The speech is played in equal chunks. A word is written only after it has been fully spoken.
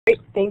Great,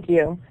 thank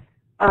you.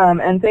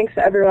 And thanks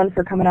to everyone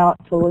for coming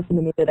out to listen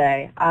to me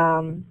today.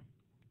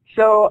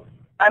 So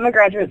I'm a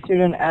graduate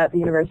student at the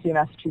University of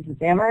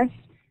Massachusetts Amherst,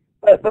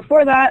 but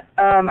before that,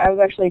 I was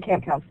actually a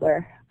camp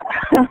counselor.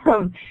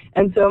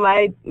 And so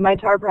my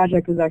TAR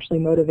project was actually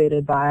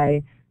motivated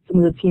by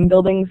some of the team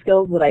building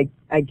skills that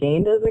I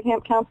gained as a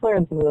camp counselor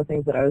and some of the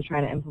things that I was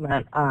trying to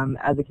implement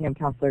as a camp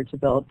counselor to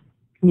build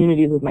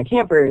communities with my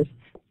campers.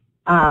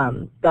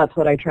 That's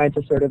what I tried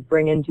to sort of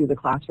bring into the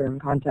classroom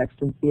context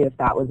and see if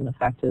that was an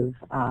effective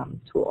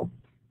tool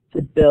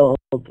to build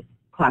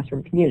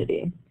classroom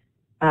community.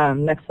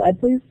 Next slide,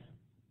 please.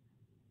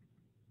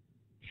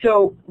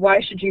 So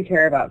why should you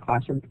care about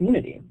classroom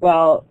community?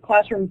 Well,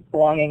 classroom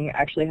belonging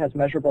actually has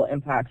measurable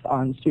impacts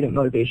on student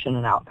motivation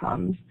and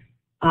outcomes.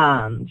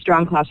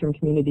 Strong classroom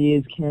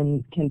communities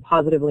can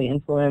positively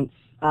influence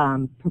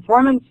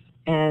performance,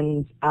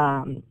 and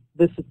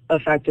this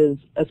effect is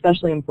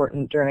especially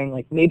important during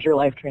like major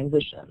life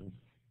transitions,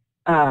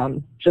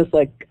 just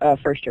like a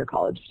first-year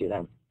college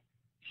student.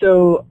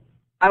 So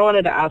I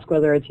wanted to ask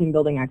whether a team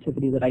building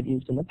activity that I'd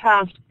used in the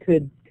past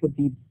could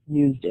be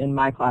used in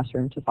my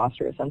classroom to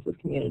foster a sense of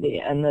community.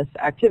 And this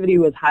activity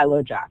was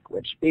high-low jack,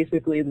 which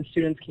basically the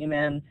students came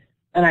in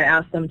and I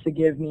asked them to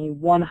give me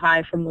one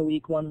high from the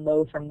week, one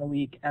low from the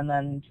week, and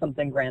then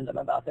something random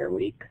about their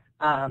week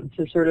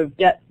to sort of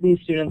get these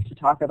students to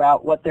talk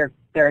about what their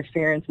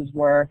experiences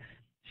were,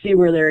 see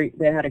where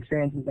they had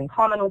experiences in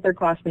common with their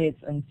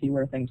classmates, and see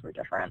where things were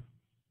different.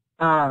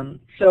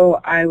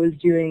 So I was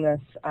doing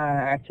this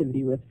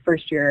activity with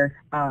first-year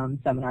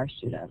seminar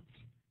students.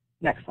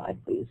 Next slide,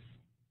 please.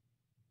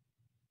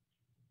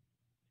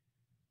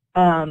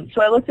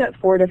 So I looked at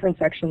 4 different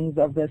sections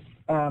of this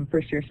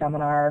first-year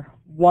seminar.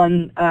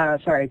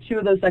 Two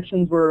of those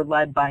sections were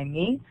led by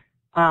me,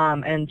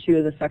 and 2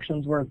 of the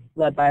sections were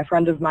led by a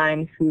friend of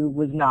mine who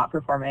was not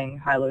performing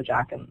high-low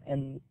jack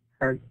in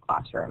her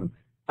classroom.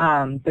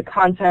 The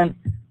content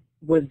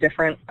was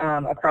different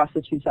across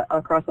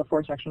the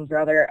 4 sections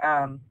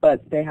rather,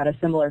 but they had a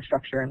similar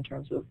structure in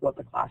terms of what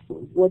the class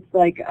looked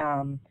like,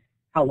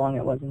 how long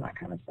it was, and that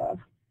kind of stuff.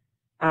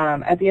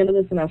 At the end of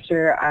the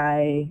semester,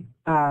 I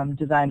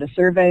designed a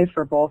survey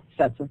for both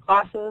sets of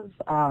classes.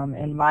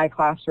 In my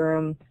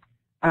classroom,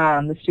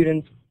 the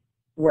students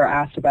were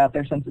asked about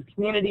their sense of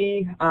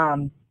community,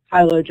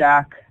 high-low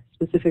jack,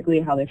 specifically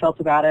how they felt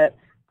about it,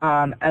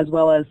 as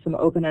well as some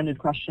open-ended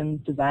questions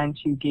designed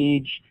to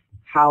gauge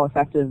how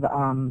effective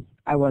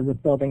I was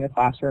at building a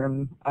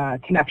classroom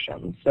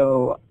connection.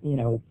 So, you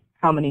know,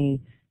 how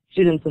many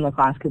students in the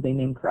class could they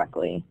name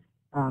correctly,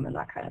 and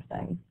that kind of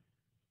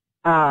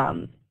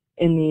thing.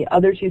 In the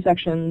other 2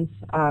 sections,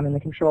 in the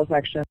control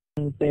sections,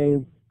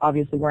 they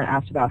obviously weren't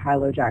asked about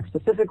high-low jack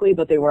specifically,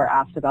 but they were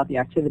asked about the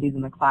activities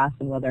in the class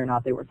and whether or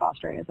not they were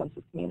fostering a sense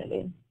of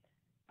community.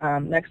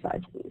 Next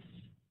slide, please.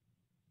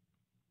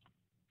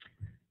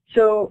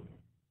 So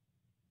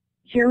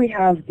here we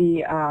have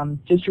the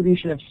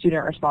distribution of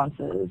student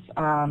responses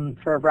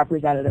for a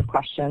representative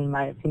question.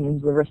 My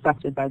opinions were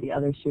respected by the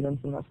other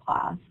students in this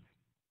class.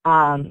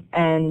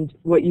 And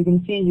what you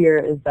can see here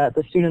is that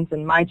the students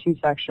in my 2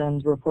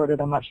 sections reported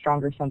a much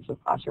stronger sense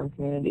of classroom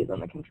community than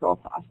the control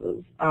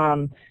classes.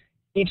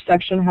 Each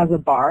section has a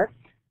bar,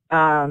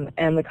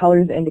 and the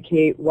colors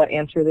indicate what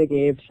answer they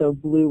gave. So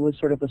blue was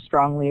sort of the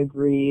strongly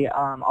agree,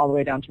 all the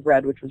way down to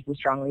red, which was the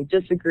strongly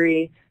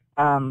disagree.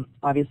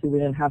 Obviously, we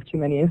didn't have too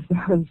many of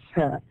those.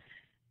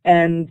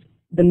 And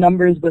the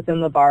numbers within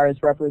the bars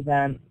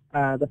represent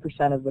the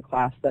percent of the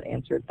class that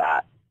answered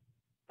that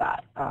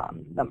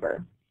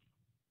number.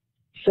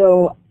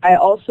 So I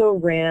also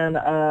ran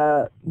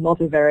a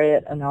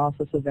multivariate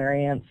analysis of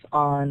variance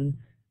on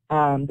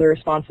the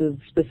responses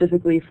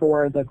specifically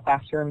for the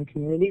classroom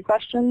community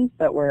questions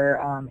that were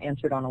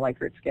answered on a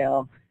Likert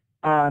scale.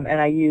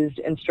 And I used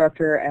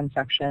instructor and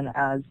section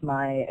as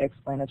my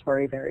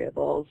explanatory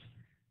variables.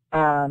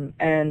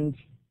 And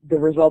the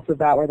results of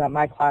that were that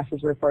my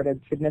classes reported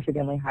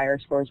significantly higher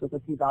scores with a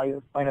p-value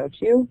of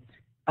 0.02.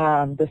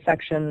 The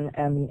section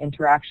and the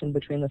interaction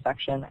between the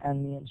section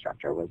and the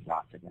instructor was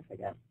not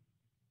significant.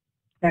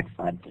 Next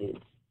slide, please.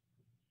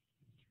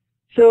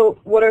 So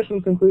what are some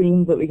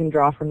conclusions that we can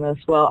draw from this?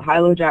 Well,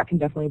 high-low jack can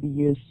definitely be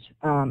used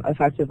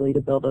effectively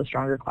to build a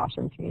stronger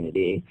classroom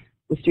community.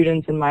 The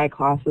students in my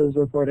classes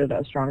reported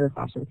a stronger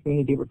classroom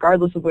community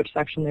regardless of which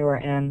section they were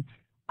in.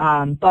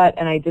 And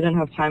I didn't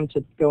have time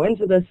to go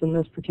into this in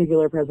this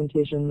particular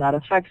presentation, that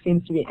effect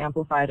seems to be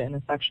amplified in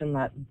a section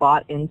that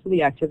bought into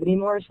the activity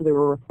more, so they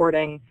were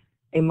reporting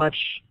a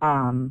much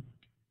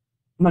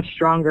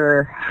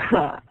stronger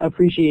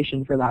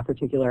appreciation for that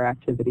particular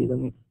activity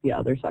than the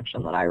other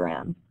section that I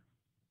ran.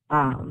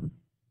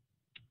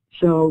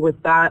 So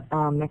with that,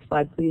 next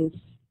slide, please.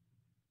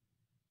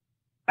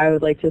 I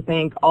would like to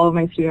thank all of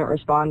my student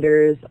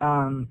responders,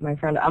 my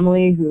friend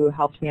Emily, who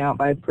helped me out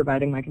by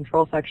providing my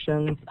control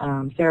sections,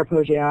 Sarah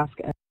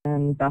Pojiask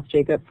and Beth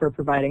Jacob for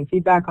providing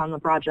feedback on the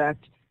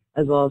project,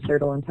 as well as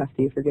Sertal and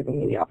Testi for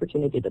giving me the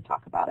opportunity to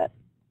talk about it.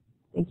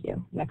 Thank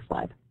you. Next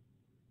slide.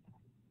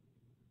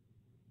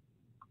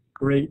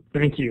 Great,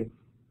 thank you.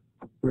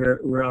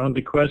 we're on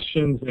to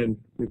questions, and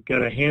we've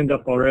got a hand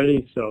up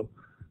already. So,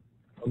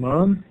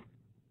 Aman,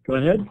 go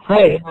ahead.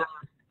 Hi.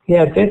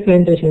 Yeah, great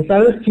presentation. So I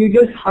was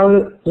curious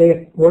how,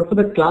 like, what were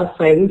the class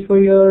sizes for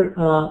your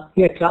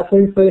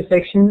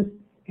sections,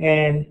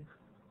 and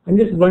I'm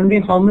just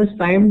wondering how much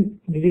time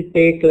did it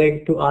take,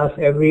 like, to ask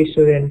every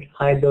student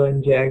hi, low,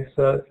 and jack.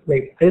 So,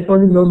 like, I just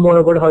want to know more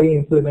about how you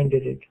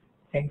implemented it.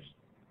 Thanks.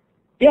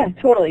 Yeah,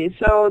 totally.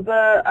 So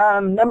the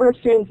number of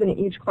students in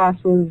each class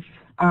was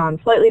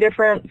slightly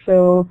different.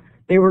 So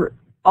they were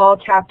all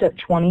capped at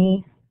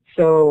 20.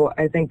 So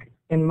I think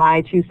in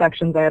my two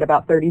sections I had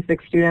about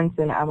 36 students.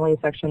 In Emily's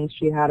sections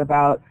she had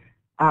about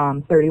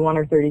 31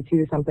 or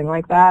 32, something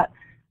like that.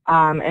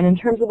 And in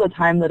terms of the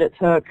time that it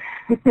took,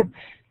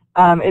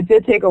 it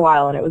did take a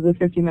while, and it was a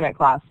 50-minute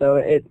class. So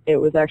it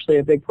was actually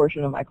a big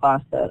portion of my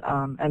class that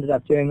ended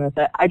up doing this.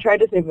 I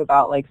tried to save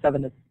about like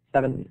 7 to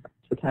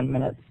 10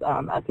 minutes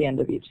at the end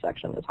of each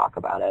section to talk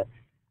about it.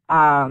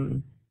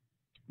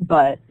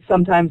 But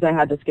sometimes I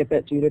had to skip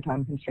it due to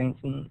time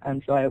constraints,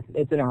 and so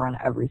it didn't run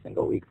every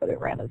single week, but it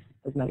ran as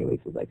many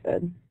weeks as I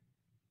could.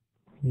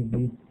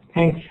 Mm-hmm.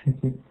 Thanks.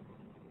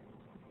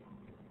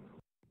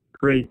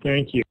 Great,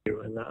 thank you.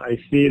 And I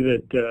see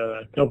that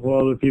a couple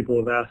other people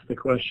have asked the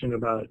question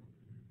about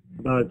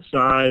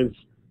size.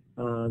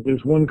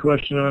 There's one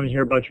question on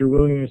here about your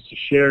willingness to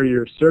share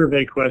your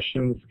survey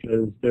questions,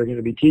 because they're going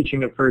to be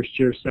teaching a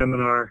first-year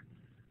seminar.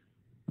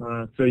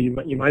 So you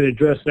might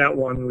address that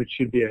one, which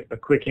should be a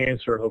quick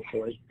answer,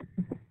 hopefully.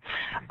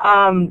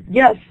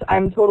 Yes,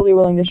 I'm totally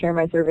willing to share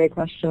my survey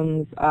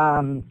questions.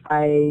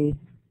 I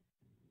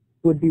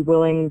would be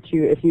willing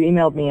to, if you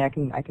emailed me, I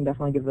can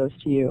definitely give those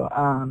to you.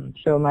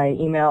 So my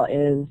email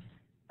is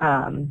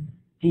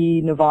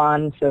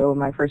Navon, so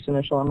my first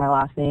initial and my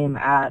last name,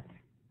 at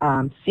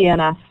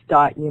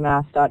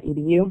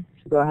cns.umass.edu.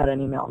 So go ahead and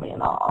email me,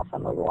 and I'll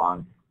send those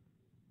along.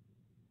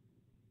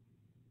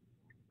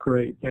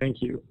 Great,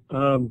 thank you.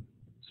 So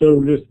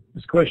this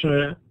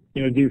question,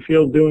 do you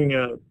feel doing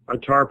a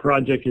TAR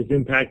project has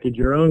impacted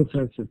your own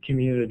sense of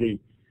community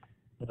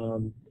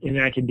in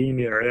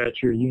academia or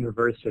at your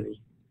university?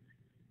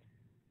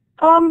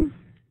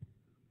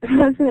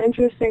 That's an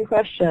interesting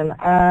question.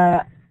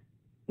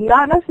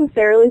 Not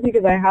necessarily,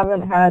 because I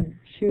haven't had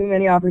too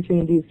many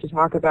opportunities to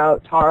talk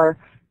about TAR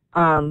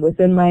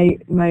within my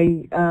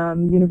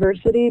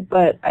university,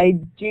 but I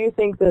do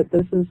think that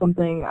this is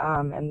something,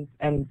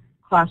 and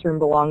classroom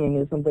belonging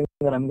is something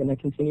that I'm going to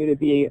continue to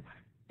be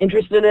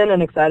interested in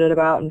and excited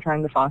about and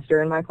trying to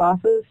foster in my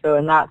classes. So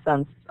in that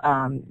sense,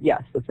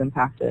 yes, it's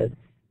impacted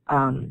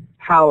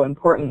how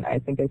important I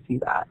think I see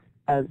that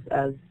as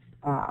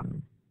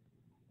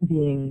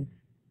being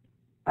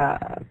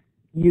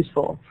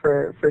useful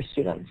for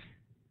students.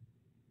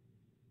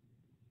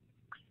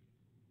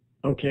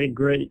 Okay,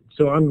 great.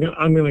 So I'm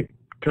going to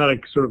kind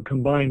of sort of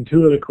combine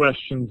two of the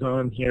questions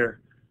on here,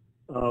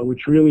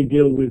 which really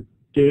deal with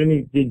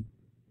did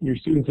your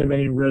students have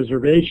any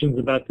reservations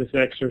about this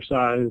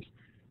exercise,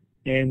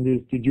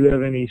 and did you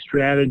have any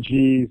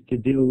strategies to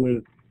deal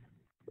with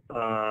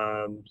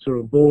sort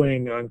of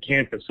bullying on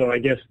campus? So I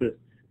guess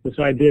this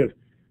idea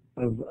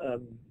of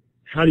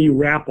how do you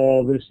wrap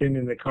all this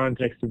in the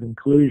context of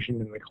inclusion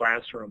in the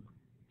classroom?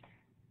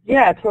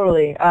 Yeah,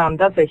 totally.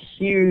 That's a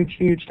huge,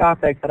 huge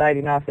topic that I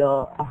do not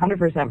feel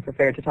 100%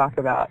 prepared to talk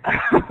about.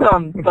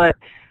 But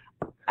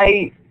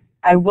I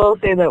will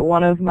say that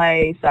one of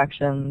my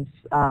sections,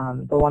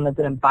 the one that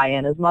didn't buy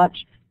in as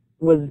much,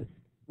 was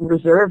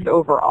reserved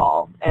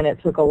overall, and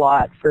it took a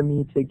lot for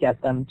me to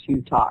get them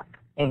to talk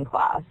in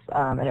class.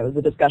 And it was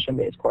a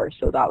discussion-based course,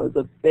 so that was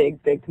a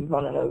big, big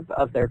component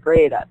of their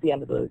grade at the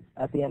end of the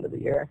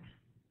year.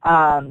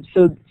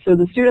 So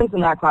the students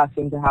in that class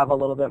seem to have a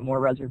little bit more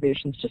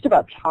reservations just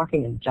about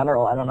talking in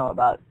general. I don't know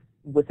about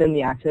within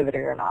the activity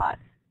or not.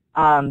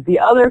 The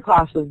other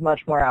class was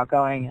much more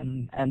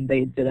outgoing, and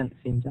they didn't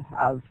seem to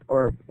have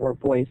or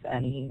voice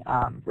any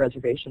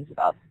reservations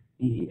about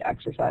the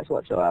exercise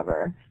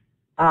whatsoever.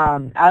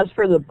 As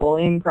for the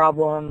bullying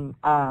problem,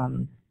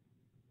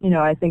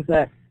 I think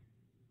that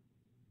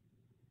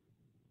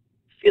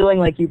feeling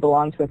like you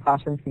belong to a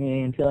classroom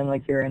community and feeling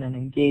like you're in an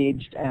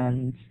engaged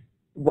and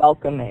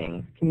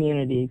welcoming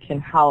community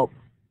can help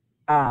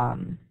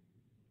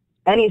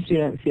any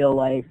student feel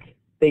like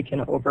they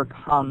can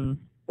overcome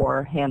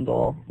or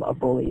handle a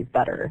bully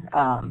better.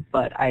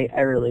 But I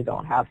really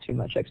don't have too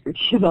much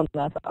expertise on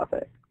that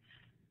topic.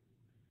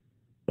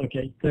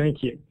 Okay,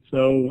 thank you.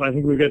 So I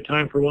think we've got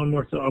time for one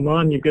more. So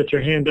Aman, you've got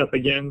your hand up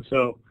again.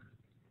 So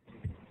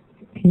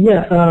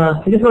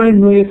yeah, I just wanted to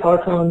know your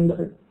thoughts on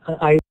the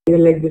idea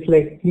like this.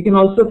 Like, you can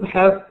also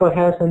have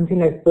perhaps something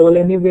like poll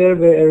anywhere,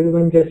 where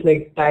everyone just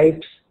like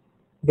types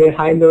their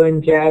high, low,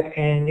 and jack,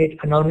 and it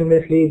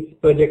anonymously is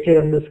projected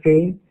on the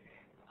screen.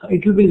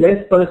 It will be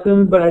less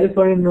personal, but I just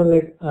want to know,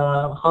 like,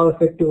 how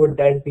effective would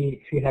that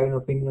be, if you have an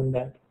opinion on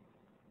that?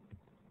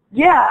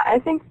 Yeah, I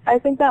think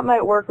that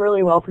might work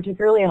really well,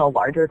 particularly in a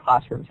larger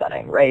classroom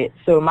setting, right?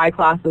 So my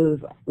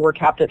classes were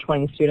capped at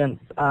 20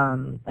 students,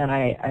 and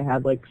I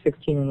had like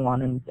 16 in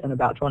one and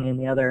about 20 in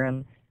the other.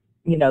 And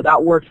you know,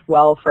 that worked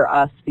well for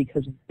us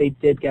because they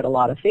did get a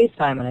lot of face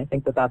time, and I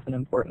think that that's an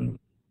important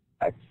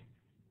aspect.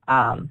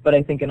 But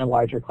I think in a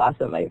larger class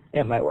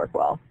it might work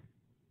well.